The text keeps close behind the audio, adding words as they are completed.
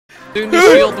Soon the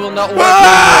shield will not work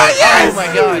anymore. Yes! Oh my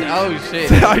god. Oh shit.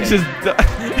 I just...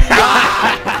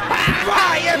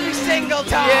 Fly every single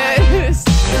time. Yes.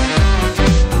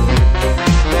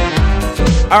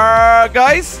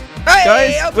 Guys?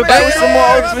 Hey, Guys, we're back with some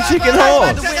more Ultimate Chicken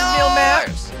Horse.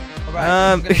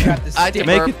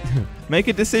 Make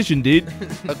a decision, dude.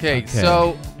 Okay,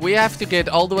 so we have to get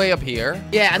all the way up here.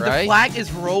 Yeah, and right? the flag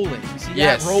is rolling. See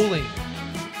yes. that? Rolling.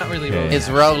 Not really rolling. It's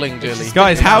rolling, Julie.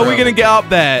 Guys, how are we going to get up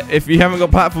there if you haven't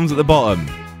got platforms at the bottom?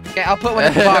 Okay, I'll put one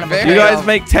at the bottom. You guys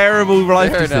make terrible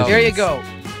life decisions. There you go.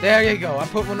 There you go. I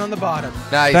put one on the bottom.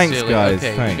 Nice, thanks, Julie. guys.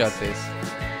 Okay, thanks. we got this.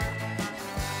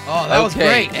 Oh, that was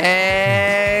great.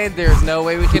 And there's no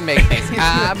way we can make this.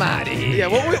 I'm out of here. Yeah,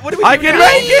 what do we do I can now?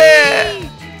 make it!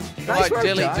 Come on,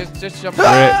 Jelly, just jump on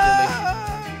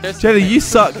it. Jelly, you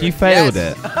suck. You failed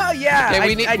it. Oh, yeah. Okay,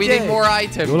 we need more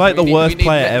items. You're like the worst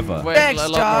player ever. Thanks, a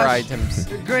lot Josh. more items.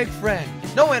 You're a great friend.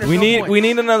 No winners, We no need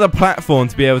points. another platform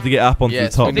to be able to get up onto the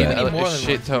top we need there. more a than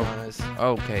shit one, to be ton. honest.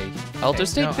 Okay, I'll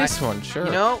just take this one, sure.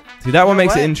 You know? See, that one know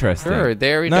makes it what? interesting. Sure,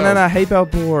 there we go. No. Hey, Bell,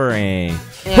 boring.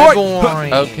 Yeah,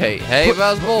 boring. Okay, hey,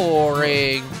 that's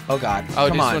boring. Oh, God. Oh,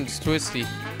 Come this on. one's twisty.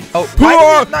 Oh,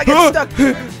 why did it not get stuck?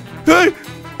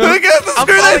 Hey, screw this!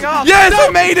 falling off. Yes, I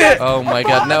made it! Oh my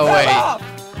god, no way.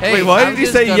 Hey, Wait, why I'm did you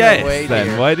just say gonna yes wait then?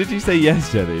 here. Why did you say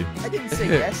yes, Jelly? I didn't say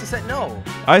yes. I said no.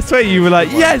 I swear you were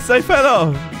like, yes, I fell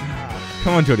off.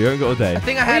 Come on, Jordy, you haven't got all day. I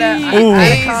think I had a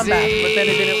Easy. combat, but then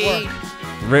it didn't work.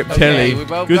 Rip Okay, Jelly. we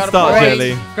both Good got a start, point.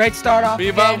 Jelly. Great start off.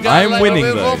 We both game. got I'm like winning, a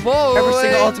little though. boy. Every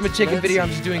single Ultimate Chicken Let's video, I'm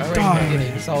just doing great Die. in the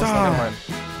beginning. That's all it's Die. talking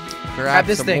about. grab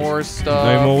this some thing. more stuff.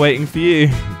 No more waiting for you.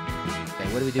 Okay,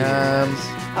 what do we do here?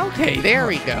 Okay, there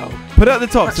we go. Put it at the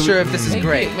top. Not so sure if this is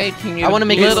great. Making it I wanna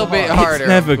make a it little bit hard. harder. It's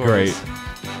never of course. great.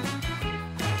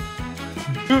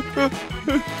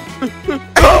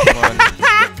 Come on.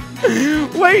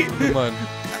 Wait. Come on.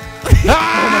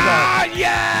 Ah,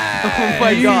 yeah! Oh my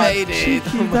You God. made it.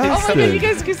 Cheeky Oh my God, bastard. you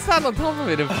guys can stand on top of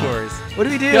it, of course. What do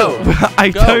we do? Go. I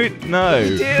Go. don't know. What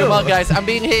do we do? Come on, guys. I'm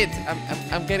being hit.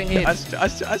 I'm getting hit.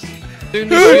 Josh. Soon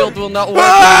the shield will not work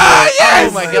Ah, anymore.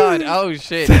 yes! Oh my god. Oh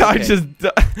shit. I Okay. just...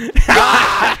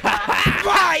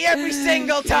 Fly every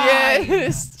single time.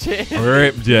 Yes. Shit.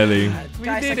 Rip Jelly.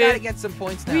 Guys, did I gotta it. get some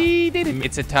points now. We did it.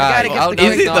 It's a gotta tie. get Oh, the no,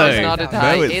 Is it's it not. though? It's not a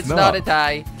tie. No, it's it's not not. a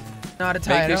tie. Not a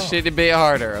tie Make at this all. shit a bit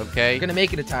harder, okay? We're gonna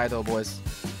make it a tie though, boys.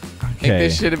 Make Okay.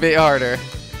 this shit a bit harder.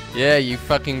 Yeah, you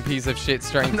fucking piece of shit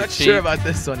trying I'm to not cheat. sure about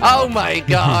this one. Oh my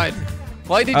god.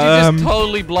 Why did you just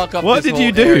totally block up what this did you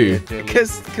whole do? area, Jilly?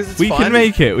 Because it's We fun. can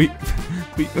make it.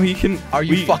 We can... Are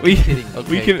you we, fucking we, kidding me?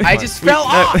 We Okay, can... I just fell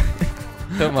off.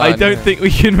 Come on. I don't think we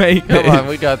can make Come it. on,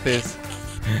 we got this.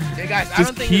 Hey guys, I Just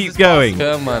don't think keep this is going.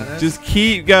 possible, Come to be on. honest. Just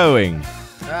keep going.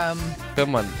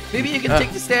 Come on. Maybe you can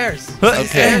take the stairs. Okay.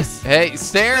 Stairs. Hey,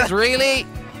 stairs, really?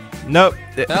 Nope.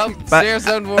 No, But- stairs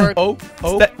don't work.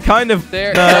 Kind of.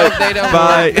 There, No. no, they don't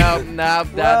Bye. work. No,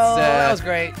 that's Well, that was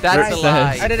great. that's a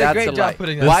lie. I did a That's great lie. job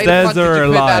putting that. Why the stairs fuck did are you a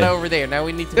put that lie. over there? Now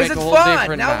we need to Because make a it's whole fun.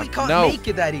 different Now map. we can't No. make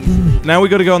it that easy. Now we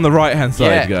got to go on the right hand side,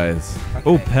 Yeah. guys.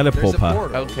 Oh, There's a Pelipopper.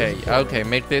 portal. Okay, okay,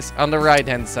 make this on the right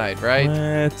hand side, right?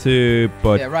 Where to?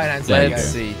 But Yeah, right hand side. Let's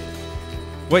guys. see.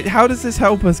 wait, how does this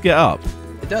help us get up?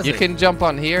 It does. You can jump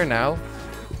on here now.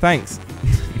 Thanks.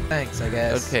 Thanks, I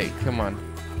guess. Okay, come on.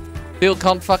 Still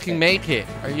can't fucking make it.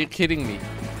 Are you kidding me?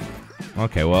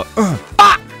 Okay, well.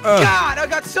 God, I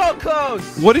got so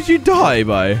close. What did you die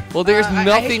by? Well, there's I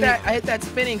nothing. hit that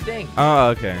spinning thing. Oh,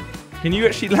 okay. Can you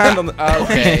actually land on the?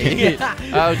 Okay.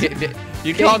 Yeah. Okay.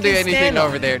 You Yeah, can't do you can anything stand on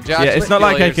over it. there. Josh, Yeah, it's not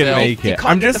like I can yourself. make You it.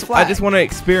 can't get the I flag. just want to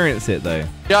experience it though.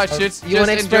 Josh, just You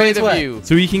wanna enjoy experience the what? view.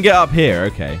 So we can get up here,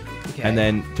 okay? Okay. And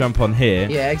then jump on here.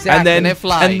 Yeah, exactly. And then And then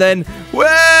fly. And then. Wah!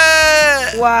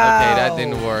 Wow. Okay, that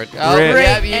didn't work. Oh, Great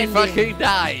yeah, you ending. fucking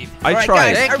died. I All right,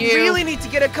 tried. guys, Thank I you. really need to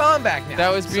get a comeback now.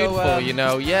 That was So, beautiful, you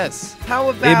know. Yes. How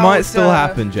about It might still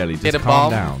happen, Jelly. get Just a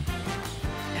calm bomb? down.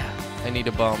 I need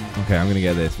a bomb. Okay, I'm gonna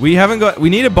get this. We haven't got.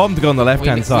 We need a bomb to go on the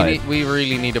left-hand side. We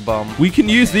really need a bomb. We can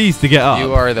use these to get up.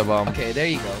 You are the bomb. Okay, there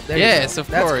you go. There Yes, you go. of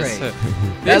That's course. Great.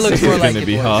 This That looks is more gonna like it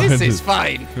be was. hard. This is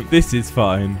fine. This is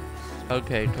fine.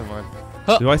 Okay, come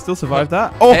on. Do I still survive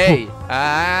that? Oh! Hey,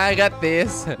 I got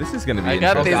this. This is gonna be I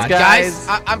got interesting. this, God, guys.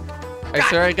 I'm. I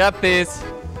swear I got this.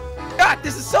 God,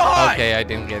 this is so hard. Okay, I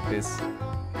didn't get this.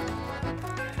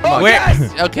 Oh, Wait.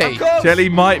 yes. Okay. I'm close. Jelly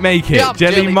might make it. Jump,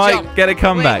 Jelly Jelly, might jump. get a Wait,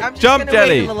 comeback. I'm just Jump, gonna wait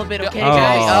Jelly. a little bit, okay, Oh.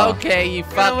 guys? Okay, you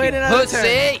Gonna wait fucking another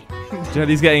pussy.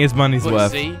 Jelly's getting his money's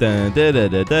worth. Pussy. Dun, da, da,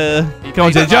 da, da. You Come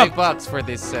on, paid Jelly, jump. $5 for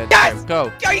this. Yes!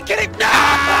 Go. Are you kidding? No!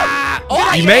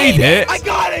 Oh, You made it. I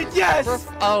got it. Yes.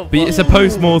 Oh, But it's a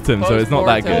post-mortem, so it's not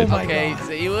that good. Oh my Okay, God.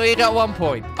 so you got 1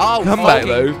 point. Oh, Come back, fucking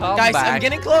though. come Guys, back. I'm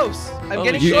getting close. I'm Holy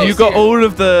getting shit. close. You got here. all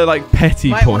of the like petty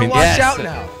Might wanna points. watch Yes. out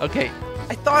now. Okay,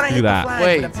 I thought I Look hit at that. the flag,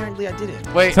 Wait. but apparently I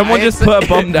didn't. wait. Someone I just put a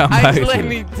bomb down I back to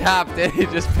accidentally tapped it. He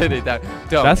just put it down.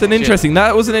 Don't. That's an Shit. interesting.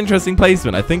 That was an interesting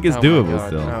placement. I think it's Oh my doable God.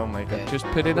 still. Oh my God. Okay. Just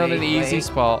put it on an Wait, easy wait.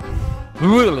 spot.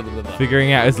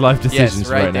 Figuring out his life decisions Yes,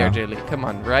 right there, now. Jelly. Come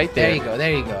on, right there. There you go.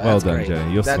 There you go. Well That's done, great.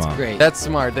 Jelly. You're That's smart. great. That's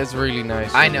smart. That's really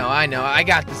nice. I know. I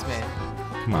got this, man.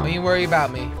 Come Don't on. you worry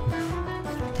about me.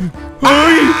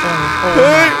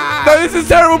 No, this is a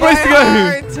terrible place to My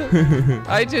go. heart.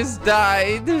 I just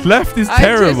died. Left is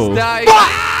terrible. I just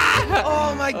died.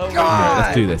 Oh my Oh my God.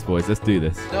 Let's do this, boys. Let's do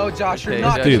this. No, Josh, you're Okay,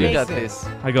 not Josh, gonna do you make got this.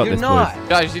 this. I got You're this, not. boys.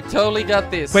 Guys, you totally got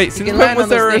this. Wait, You since can when land was on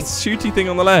there a those shooty thing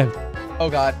on the left? Oh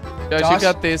God. Josh, Josh? you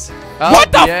got this. Oh,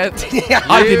 What the yeah.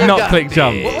 I did You not got click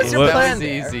jump. this. What was your What? plan That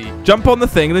there? was easy. Jump on the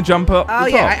thing and then jump up. Oh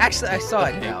the yeah, top. I saw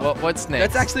it now. What's next?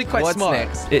 That's actually quite What's smart.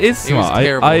 next? It is It was smart.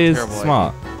 terrible, I is terrible.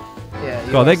 smart. Yeah.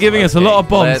 you God, are they're giving us a Okay, lot of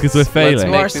bombs because we're let's failing.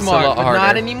 You make are this a smart, lot but harder.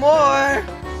 not anymore.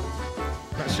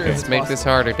 Not sure if Let's it's make this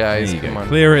possible. harder, There guys. you Come go. on.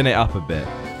 Clearing it up a bit.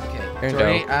 Okay. Here we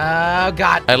Jordy. Oh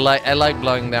God. I like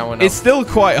blowing that one It's up. still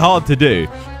quite hard to do.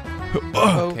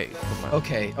 Okay, come on.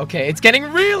 Okay. It's getting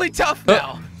really tough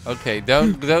now. Okay,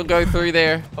 don't go through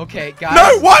there. Okay, guys.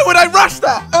 No, why would I rush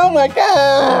that? Oh my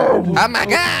God! Oh my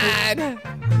God!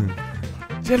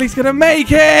 Jelly's gonna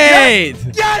make it!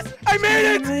 Yes, I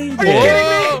made it. Are you Whoa.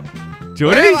 kidding me?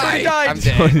 Jordy? Wait. I'm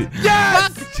Jordy. dead.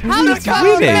 Yes. How the Jelly's fuck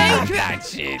winning. did I make that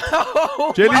shit?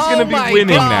 Oh, Jelly's gonna be my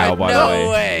winning God, now, by no the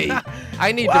way. way.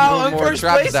 I need wow, to I'm move more first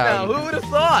traps place now. down. Who would have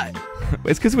thought?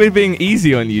 It's because we're being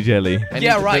easy on you, Jelly. I need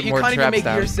Yeah, to right, put you more can't even traps make it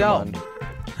down. Come yourself.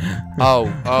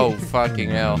 on. Oh, fucking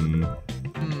hell.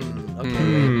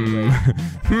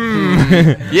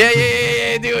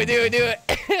 Yeah, do it.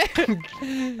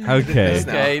 Okay.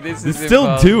 Okay, this It's is still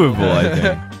impossible. doable, I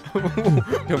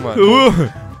think. Come on. Ooh.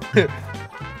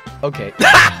 Okay.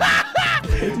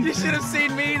 You should have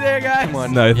seen me there, guys. Come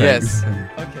on. No, thanks. Yes.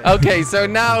 Okay. Okay, so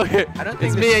now don't think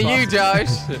it's this me is and you,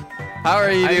 possible. Josh. How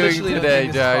are you I doing literally don't today,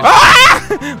 think this is Josh?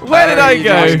 possible. Where did How are I you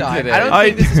go? doing Josh died. today? I don't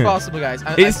think this is possible, guys.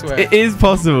 I swear. It is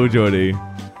possible, Jordy.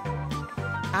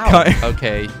 Ow. Can't-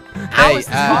 Okay. How Hey, is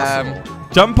this possible?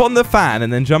 Jump on the fan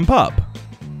and then jump up.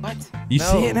 What? You No.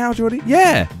 see it now, Jordy?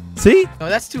 Yeah. See? No,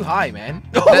 that's too high, man.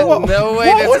 No way What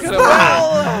that's was gonna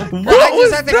that? work. What I was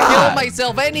just have to that? kill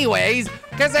myself anyways,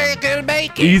 because I couldn't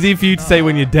make it. Easy for you to say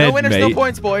when you're dead, No winners, mate. no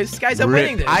points, boys. Guys, I'm Rip.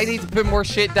 winning this. I need to put more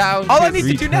shit down. All I 'cause need to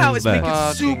Three do now times is make it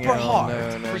back. super Fucking hell,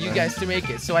 hard no, for you no. guys to make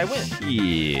it, so I win.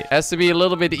 Yeah. it has to be a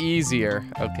little bit easier,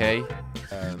 okay?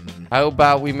 How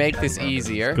about we make this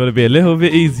easier? Got to be a little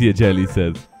bit easier, Jelly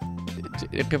says.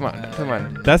 Come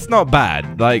on. That's not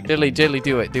bad. Like, Jelly,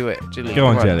 do it. Jelly, go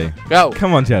on, come Jelly. Go.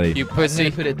 Come on, Jelly. You I'm gonna pussy.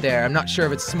 put it there. I'm not sure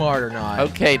if it's smart or not.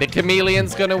 Okay, the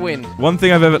chameleon's gonna win. One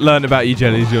thing I've ever learned about you,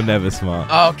 Jelly, is you're never smart.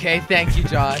 Okay, thank you,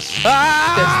 Josh.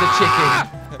 Ah!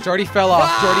 That's the chicken. Jordy fell off.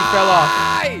 Jordy fell off.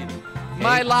 Why?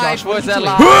 My Hey, life Josh, what was are a you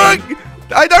lie.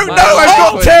 I don't My know. I've life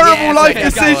got was- terrible yes, life okay, go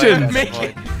decisions. on. Make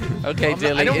it. Okay, I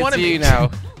Jelly, don't wanna it's you make now.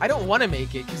 it. I don't want to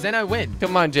make it, because then I win.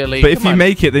 Come on, Jelly. But if come you on.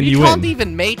 make it, then you can't win.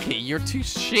 even make it. You're too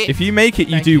shit. If you make it,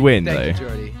 you Thank do win, Thank though. you,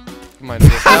 Jordy. Come on,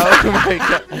 Jelly. Oh my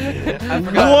God. I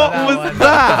forgot What about was one.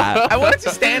 that? I wanted to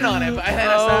stand on it, but I had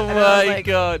Oh and I was my like,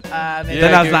 God. maybe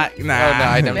Then I was dude. like, nah. Oh no,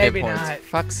 I don't Maybe get points. not.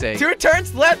 Fuck's sake. 2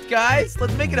 turns left, guys.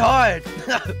 Let's make it hard.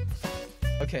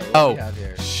 Okay, what do we have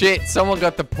here? Shit, someone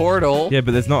got the portal. Yeah,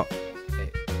 but there's not.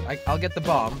 Okay, I'll get the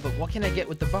bomb, but what can I get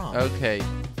with the bomb? Okay.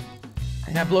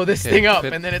 And I blow this Okay, thing up,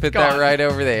 put, and then it's put gone. that right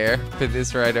over there. Put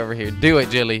this right over here. Do it,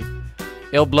 Jelly.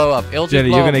 It'll blow up. It'll just Jelly,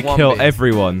 blow you're up gonna one kill bit.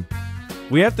 everyone.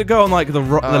 We have to go on like the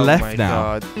Oh left my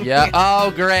now. God. Yeah.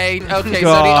 Oh, great. Okay, so the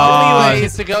God. only way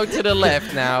is to go to the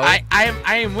left now. I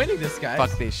am winning this, guys.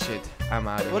 Fuck this shit. I'm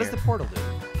out of What here. does the portal do?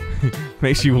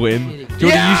 Makes you win. Kidding.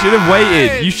 Jordy, you should have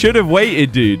waited. You should have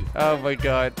waited, dude. Oh my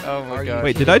God. Oh my Are you God.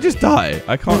 Wait, did I just die?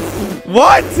 I can't.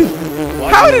 What?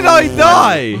 How did I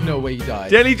die? No way you died.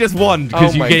 Jelly just won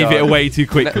because Oh you my gave it God. away too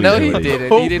quickly. No, he Jelly.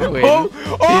 didn't. He didn't win.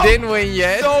 He didn't win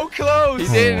yet. So close. He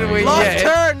didn't my win Lost yet.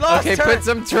 turn. Lost Okay, turn. put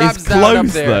some traps It's down up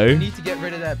close there. I though. need to get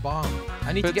rid of that bomb.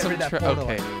 I need to Put get some rid of that tra- portal.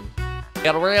 okay. I mean.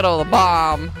 Get rid of the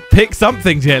bomb. Pick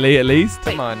something, Jelly, at least.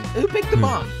 Come on. Who picked the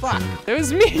bomb? Fuck. It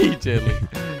was me, Jelly.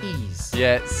 Jeez.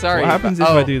 Yeah, sorry. What happens if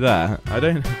but- I do that? I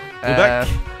don't. Will that,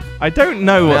 Uh, I don't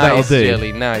know what that'll nice, do.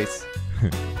 Jelly, nice.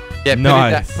 Yeah,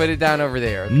 Nice. put it down over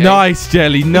there. Okay? Nice,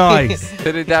 Jelly. Nice.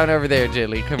 Put it down over there,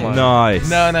 Jelly. Come on. Nice.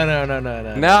 No. No. No.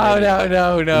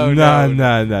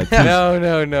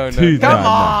 Come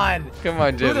on. Come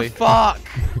on, Who Jelly. the fuck?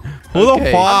 Who the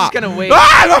Okay. fuck? I'm just gonna wait.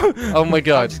 Ah, no. Oh my I'm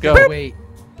God, just go. gonna wait.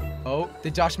 Oh,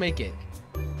 did Josh make it?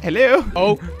 Hello.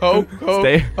 Oh.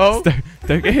 Stay.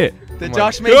 Don't get hit. Did Come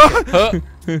Josh on. make it? Huh?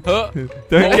 Don't Oh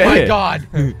get my hit. God.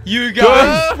 You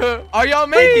guys. Are y'all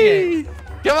making it?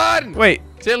 Come on. Wait.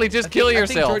 Jelly, just kill I think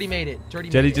yourself. Jordy made it. Jelly,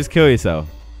 made it. just kill yourself.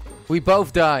 We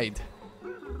both died.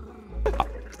 Yes!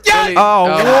 Jelly-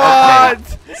 Oh, okay.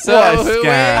 what? So What a who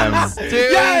scam. wins? Too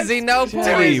Yes! easy, no Too points.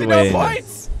 Jelly easy, no wins.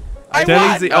 points. I Jelly's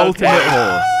won. the ultimate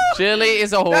horse. Jelly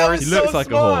is a That horse. was He looks so like a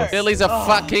smart. horse. Jelly's a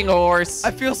fucking horse.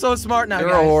 I feel so smart now, You're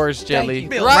guys. a horse, Thank Jelly. you.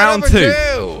 Round Round number two.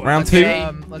 two. Round Okay.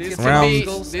 two. Let's This get Round- can be,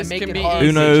 some this make can it be hard. easy,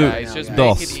 Uno, guys. Just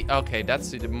dos. make it okay,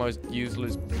 that's the most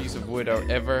useless piece of wood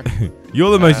ever.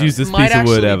 You're the most useless Might piece of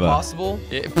wood actually be ever. possible.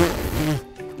 Yeah.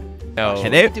 No. What are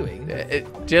Hello? you doing?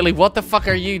 Jelly, what the fuck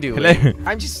are you doing? Hello.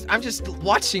 I'm just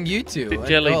watching you two.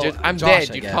 Jelly, Well, I'm Josh,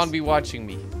 dead. I You guess. can't be watching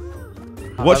me.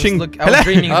 Watching. I was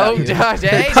dreaming about Oh, you. Josh,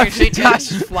 hey, there, chicken.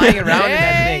 Josh is flying around in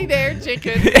that Hey thing. there,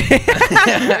 chicken.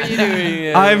 What are you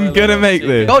doing? I'm gonna make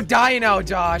this. Go die now,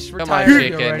 Josh. We're Come on, tired of you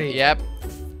chicken. already. Yep.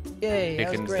 Yay, that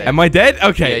was Chicken's great. dead. Am I dead?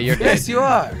 Okay. Yeah, you're dead. Yes, you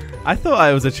are. I thought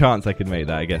I was a chance I could make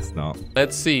that. I guess not.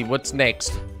 Let's see. What's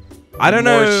next? I don't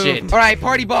More know. shit. All right,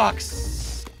 party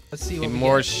box. Let's see what we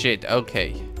More get. shit.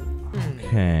 Okay.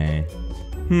 Okay.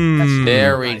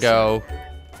 There we Nice. go.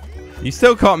 You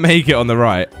still can't make it on the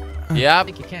right. I Yep.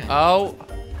 think you can. Oh.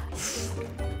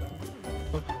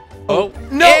 Oh.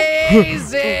 No.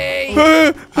 Easy.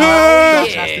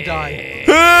 Josh has to die.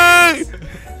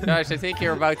 Josh, I think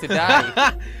you're about to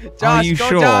die. Josh, you go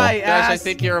sure? die, Josh, I ass.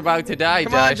 think you're about to die,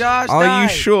 Come on, Josh. Are die. you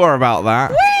sure about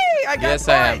that? Whee! I got Yes, points.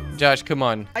 I am. Josh, come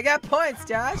on. I got points,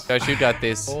 Josh. Josh, you got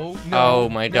this. Oh, no, Oh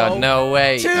my God, no. no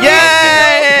way. Two. Okay.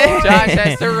 Yay! Josh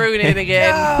has to ruin it again.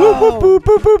 No. Josh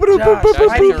has to ruin it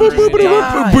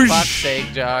again. For Josh. fuck's sake,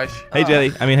 Josh. Hey,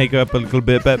 Jelly. I mean, hey, go up a little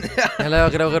bit.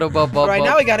 Hello, bob. All right,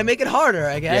 now we gotta make it harder,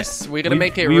 I guess. Yes, we're gonna We-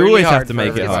 make it we really always hard have to for make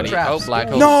it everybody. harder. Oh, black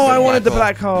hole. No, I Good wanted the hole.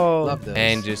 black hole. Love those.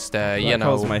 And just, Black you know,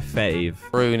 hole's my fave.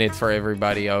 ruin it for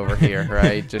everybody over here,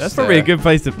 right? Just, That's probably a good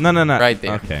place to. No. right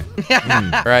there. Okay.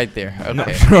 Right there. I'm not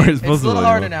Okay. sure it's It's a possible. little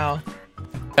harder anymore.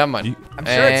 now. Come on. You- I'm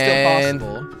sure it's still And-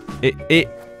 possible. It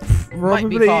Might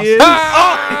be probably possible. is.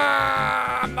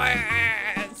 Ah, my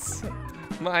ass.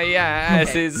 My ass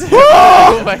Okay. is.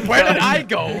 Oh my Where did God. I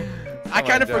go? I Oh my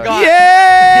kind of God. forgot.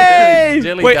 Yay!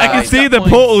 Jelly Wait, I can died. see Got the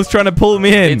points. portal's trying to pull me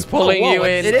in. It's pulling whoa, you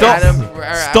in. it is.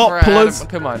 Stop, pullers.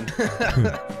 Come on.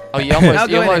 Oh, you I'll almost,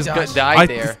 go in it, got Josh. died I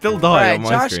there. still All die right, on my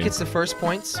Josh screen. gets the first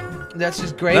points. That's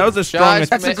just great. That was the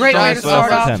strongest. That's a great way to Josh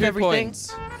start almost off 2 everything.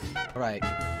 points. All right.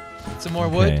 Some more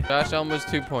wood. Okay. Josh almost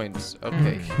 2 points.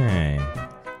 Okay. Okay.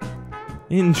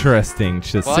 Interesting What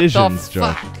decisions, the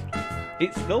Josh. fuck?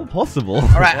 It's still possible.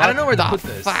 All right, I don't know where to What put the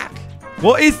this. fuck?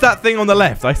 What is that thing on the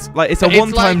left? It's a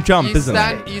one-time like jump, you isn't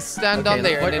stand, it? You stand Okay, on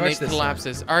there what- and then what's it this one?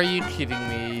 collapses. Are you kidding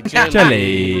me?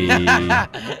 Jelly.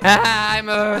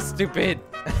 I'm stupid.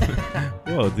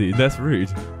 Whoa, dude, that's rude.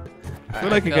 I feel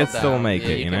like I could fell still down. make Yeah,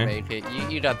 it, you you can know? make it.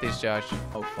 You got this, Josh.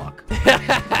 Oh fuck.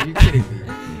 Are you kidding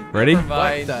me? Ready? Never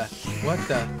mind. What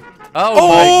the? Oh,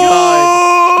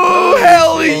 Oh,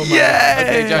 hell Oh my- yeah!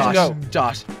 Okay, Josh, go.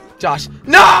 Josh.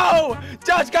 No!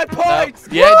 Josh got my God. points.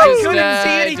 Yeah, I just, couldn't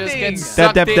see just anything. get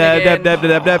sucked Dab, in dab, dab, again. dab,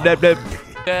 dab, dab, dab, dab.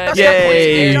 Josh Yay. got points.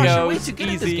 There Josh, you you're go. way too good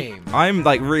at this Easy. game. I'm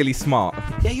like really smart.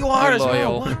 Yeah, you are You're as well.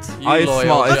 loyal. What? You I'm loyal,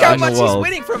 smart. Look Josh. how in the much he's world.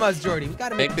 winning from us, Jordy. We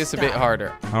gotta Make this a bit stop.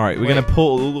 harder. All right, we're Wait. gonna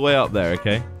portal all the way up there,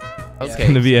 okay? It's Okay.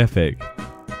 gonna be epic.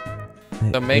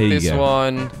 So make There you this go.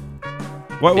 one.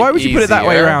 Why would you put it that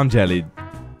way easier. around, Jelly?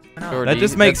 Jordy.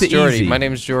 just makes That's it Jordy. easy. My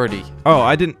name's Jordy. Oh,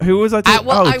 I didn't. Who was I?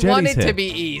 Well, oh, I Jelly's want it here. to be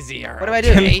easier. What do I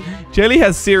do? okay? Jelly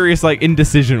has serious like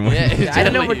indecision. Yeah, Yeah, I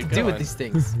don't know Jelly, what to do come with on. these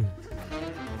things.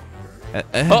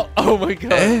 Oh my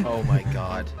God. Oh my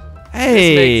god. This makes it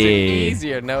Hey.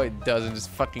 easier. No, it doesn't. Just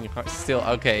fucking still.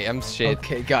 Okay, I'm shit.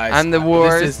 Okay, guys. I'm the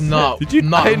worst. This is not. Did you-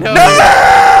 Not I know.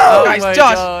 Oh, Oh guys, my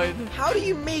Josh. God. How do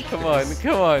you make Come this?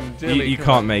 on, Jelly. You come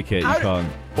can't on. make it. You How- can't.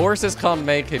 Horses can't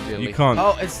make it, Jelly. You can't.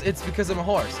 Oh, it's because I'm a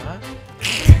horse, huh?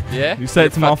 Yeah? You say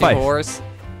it to my Fucking face. Horse. All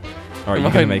right, Come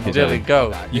you're gonna on, make it, Jelly. Jelly.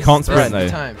 Go. You This can't is sprint the though.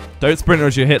 time. Don't sprint or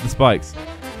else you hit the spikes.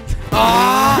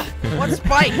 Ah! What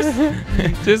spikes?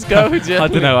 Just go, Jelly. I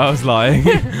don't know. I was lying.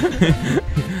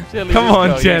 Jelly, Come just on,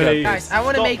 go, you Jelly. got Guys, I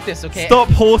want to Stop- make this, okay? Stop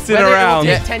horsing Whether around. It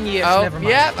will take 10 years. Oh, Never mind.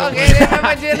 yep, Don't okay, worry. then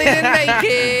my Jelly didn't make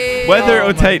it. Whether Oh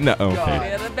it'll my take no. God. Okay.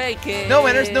 Didn't make it. No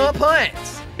winners, no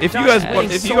points. If you Josh guys is win,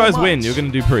 winning if you so guys win, much. you're gonna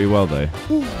do pretty well though.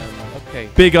 Okay.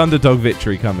 Big underdog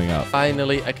victory coming up.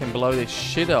 Finally, I can blow this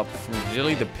shit up from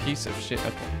Jilly, the piece of shit.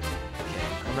 Okay.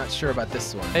 I'm not sure about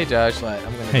this one. Hey, Josh. But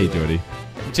I'm gonna Hey, do it. Jordy.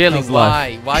 Jilly, How's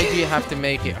life? why do you have to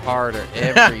make it harder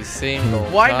every single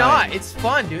Why time? not? It's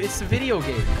fun, dude. It's a video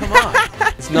game. Come on.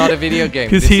 It's not a video game.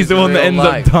 Because This he's is the one that real ends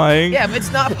life. up dying. Yeah, but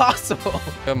it's not possible.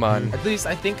 Come on. At least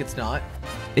I think it's not.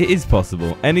 It is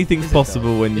possible. Anything's Is it,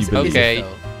 possible though? when you Is it- believe. Okay.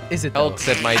 Is it I'll though?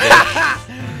 accept my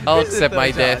death. I'll Is it accept though, my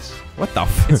Josh? death. What the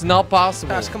f? It's not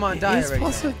possible. Josh, come on, die It's already.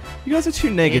 possible. You guys are too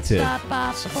negative. It's not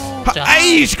possible. Hey, Yeah,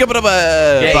 he's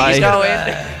Bye. going.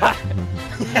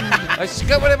 Did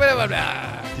you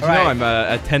Alright. know I'm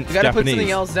a 10th We gotta put something Japanese?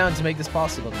 else down to make this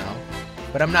possible now.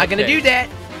 But I'm not gonna Okay. do that.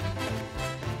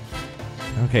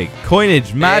 Okay,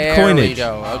 coinage, mad there coinage. we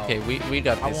go. Okay, we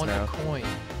got I this want now. a coin.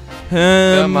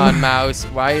 Come on, mouse.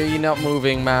 Why are you not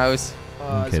moving, mouse?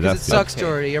 Okay, Because it that's good. sucks, Okay.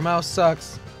 Jordy. Your mouse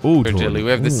sucks. Ooh, Or Jilly,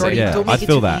 we have the Ooh, same. Yeah, Don't I make it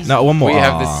feel too that. easy. No, one more. We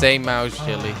have the Ah. same mouse,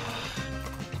 Jilly.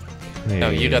 No,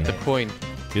 you got the coin.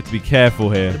 You have to be careful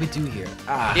What here. do we do here?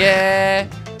 Ah. Yeah.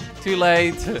 Too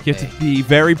late. You have to be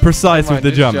very precise Come with on,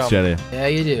 the just jumps, jump. Jelly. Yeah,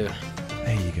 you do.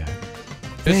 There you go.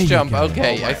 There Just you jump. go.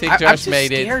 Okay, I think I'm Josh just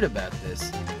made it. scared about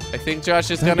this. I think Josh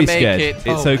is Don't gonna be make scared. it. It's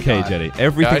Oh my okay, God. Jelly.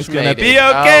 Everything's Josh gonna made be it.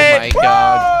 okay. Oh my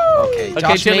god. Okay, Okay,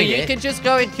 Josh Jilly, made you it. can just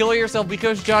go and kill yourself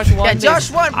because Josh won Yeah, this.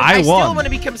 Josh won, but I I still won. want to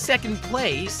become second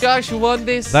place. Josh won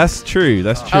this. That's true.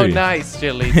 That's true. Oh, nice,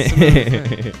 Jilly.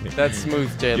 Smooth. That's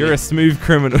smooth, Jilly. You're a smooth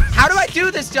criminal. How do I do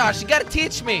this, Josh? You gotta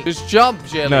teach me. Just jump,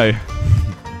 Jilly. No.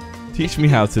 Teach me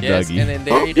how to, Yes, Dougie. and then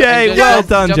there you go. Yay, And just well jump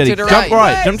done, to Jelly. the Jump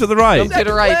right. Jump to the right. Jump to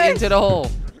the right, into the hole.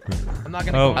 I'm not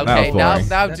gonna Oh, go. that Okay, was now boring.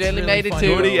 now That's Jelly really made it funny.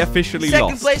 too. Jordy officially Second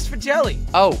lost. place for Jelly.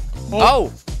 Oh.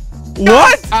 Oh.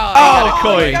 What? Oh,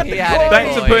 coin. he had a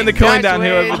Thanks for coin. putting the coin Josh down,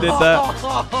 whoever wins. did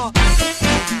that.